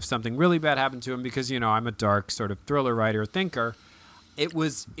name if something really bad happened to him? Because, I'm a dark sort of thriller writer, thinker.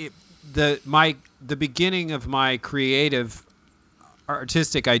 The beginning of my creative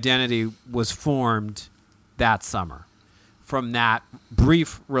artistic identity was formed that summer. from that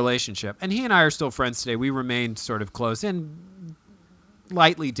brief relationship. And he and I are still friends today. We remained sort of close and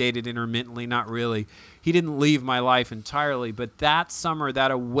lightly dated intermittently, not really. He didn't leave my life entirely, but that summer,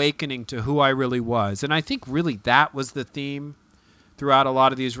 that awakening to who I really was, and I think really that was the theme throughout a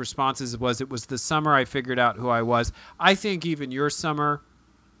lot of these responses, it was the summer I figured out who I was. I think even your summer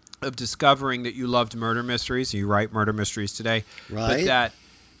of discovering that you loved murder mysteries, you write murder mysteries today, right? But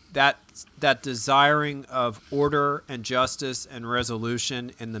that desiring of order and justice and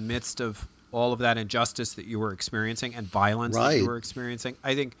resolution in the midst of all of that injustice that you were experiencing and violence that you were experiencing,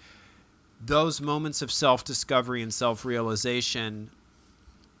 I think those moments of self-discovery and self-realization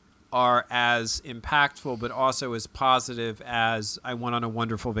are as impactful but also as positive as I went on a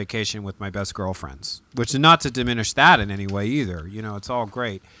wonderful vacation with my best girlfriends, which is not to diminish that in any way either. You know, it's all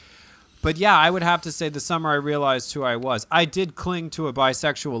great. But yeah, I would have to say the summer I realized who I was. I did cling to a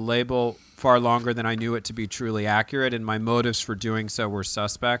bisexual label far longer than I knew it to be truly accurate, and my motives for doing so were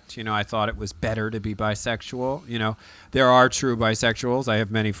suspect. You know, I thought it was better to be bisexual. You know, there are true bisexuals. I have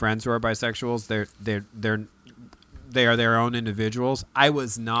many friends who are bisexuals. They are their own individuals. I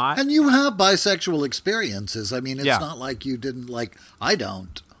was not. And you have bisexual experiences. I mean, it's not like you didn't, like, I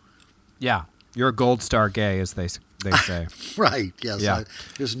don't. Yeah. You're a gold star gay, as they say. Right, yes. Yeah.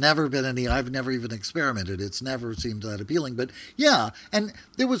 There's never been any, I've never even experimented. It's never seemed that appealing. But yeah, and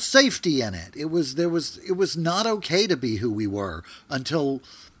there was safety in it. It was not okay to be who we were until,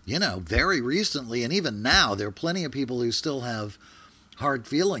 you know, very recently. And even now, there are plenty of people who still have hard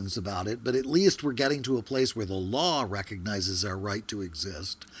feelings about it, but at least we're getting to a place where the law recognizes our right to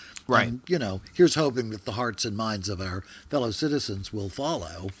exist. Right. And, you know, here's hoping that the hearts and minds of our fellow citizens will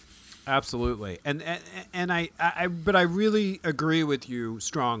follow. Absolutely. And but I really agree with you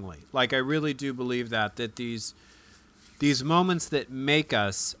strongly. Like, I really do believe that these moments that make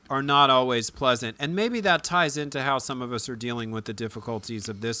us are not always pleasant. And maybe that ties into how some of us are dealing with the difficulties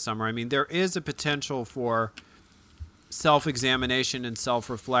of this summer. I mean, there is a potential for self-examination and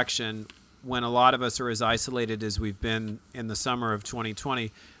self-reflection when a lot of us are as isolated as we've been in the summer of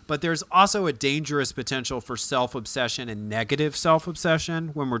 2020. But there's also a dangerous potential for self-obsession and negative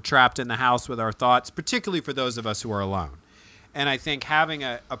self-obsession when we're trapped in the house with our thoughts, particularly for those of us who are alone. And I think having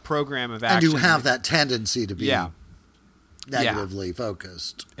a program of action... And you have that tendency to be negatively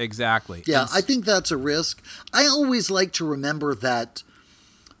focused. Exactly. Yeah, I think that's a risk. I always like to remember that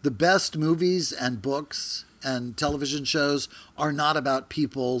the best movies and books and television shows are not about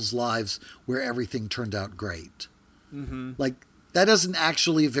people's lives where everything turned out great. Mm-hmm. Like, that isn't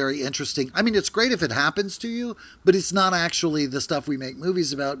actually very interesting. I mean, it's great if it happens to you, but it's not actually the stuff we make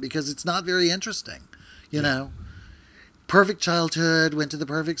movies about because it's not very interesting. You know? Perfect childhood, went to the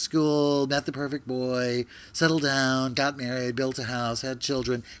perfect school, met the perfect boy, settled down, got married, built a house, had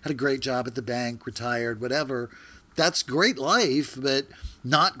children, had a great job at the bank, retired, whatever. That's great life, but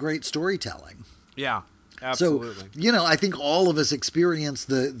not great storytelling. Yeah. Absolutely. So, you know, I think all of us experience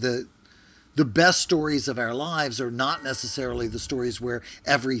the best stories of our lives are not necessarily the stories where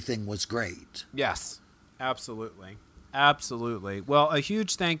everything was great. Yes, absolutely. Absolutely. Well, a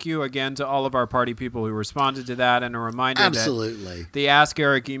huge thank you again to all of our party people who responded to that, and a reminder that the Ask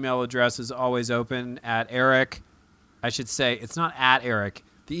Eric email address is always open at Eric. I should say it's not at Eric.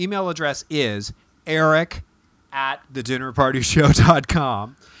 The email address is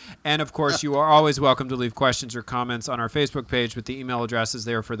eric@thedinnerpartyshow.com. And, of course, you are always welcome to leave questions or comments on our Facebook page, but the email address is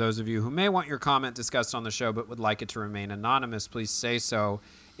there for those of you who may want your comment discussed on the show but would like it to remain anonymous. Please say so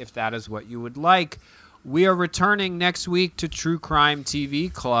if that is what you would like. We are returning next week to True Crime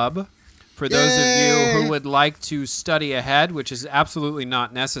TV Club. For those of you who would like to study ahead, which is absolutely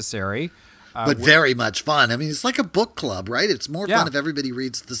not necessary. But very much fun. I mean, it's like a book club, right? It's more fun if everybody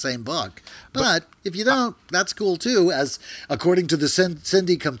reads the same book. But if you don't, that's cool too, as according to the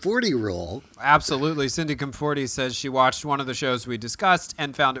Cindy Comforti rule. Absolutely. Cindy Comforti says she watched one of the shows we discussed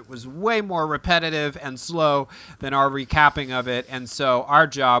and found it was way more repetitive and slow than our recapping of it. And so our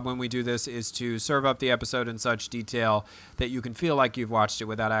job when we do this is to serve up the episode in such detail that you can feel like you've watched it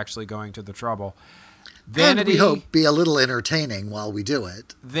without actually going to the trouble. And we hope be a little entertaining while we do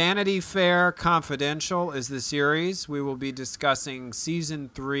it. Vanity Fair Confidential is the series. We will be discussing Season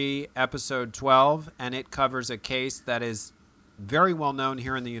 3, Episode 12, and it covers a case that is very well known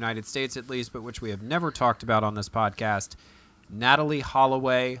here in the United States at least, but which we have never talked about on this podcast. Natalee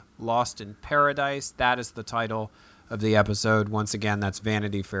Holloway, Lost in Paradise. That is the title of the episode. Once again, that's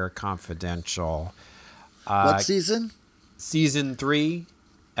Vanity Fair Confidential. What season? Season 3,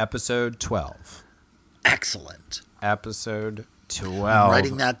 Episode 12. Excellent. Episode 12. I'm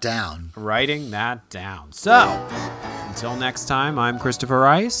writing that down. Writing that down. So, until next time, I'm Christopher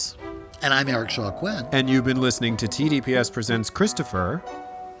Rice. And I'm Eric Shaw Quinn. And you've been listening to TDPS Presents Christopher.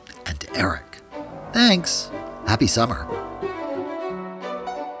 And to Eric. Thanks. Happy summer.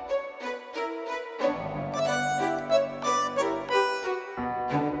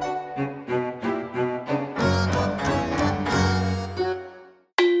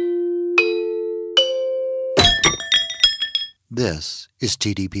 This is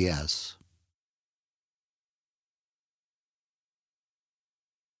TDPS.